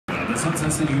the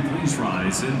Sunset City, please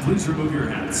rise and please remove your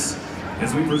hats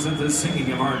as we present the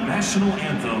singing of our national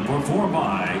anthem performed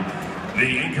by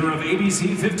the anchor of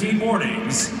ABC 15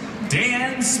 Mornings,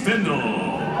 Dan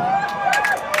Spindle.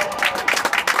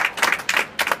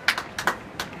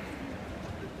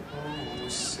 Oh,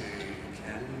 say,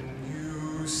 can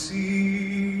you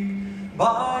see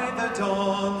by the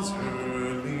dawn's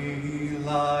early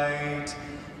light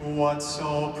what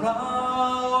so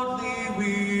proudly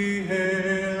we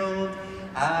hailed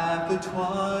at the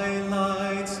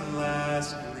twilight's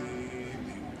last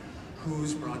gleaming,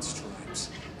 whose broad stripes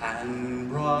and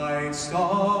bright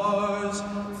stars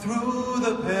through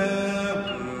the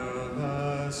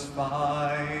perilous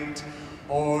fight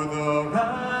o'er the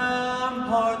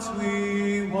ramparts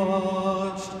we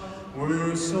watched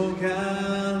were so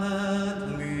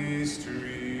gallantly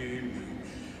streaming,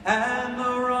 and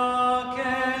the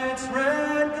rockets'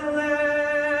 red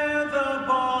glare, the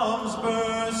bombs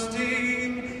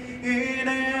bursting in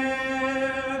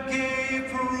air, gave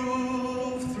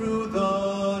proof through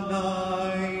the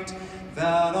night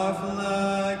that our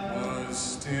flag was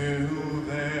still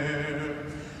there.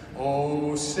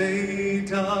 Oh, say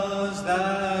does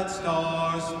that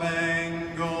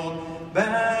star-spangled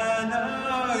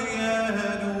banner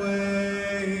yet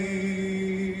wave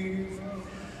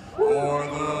o'er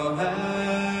the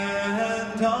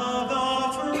land of the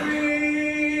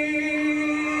free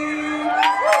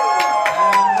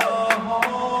and the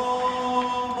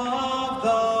home of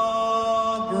the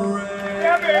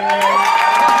brave?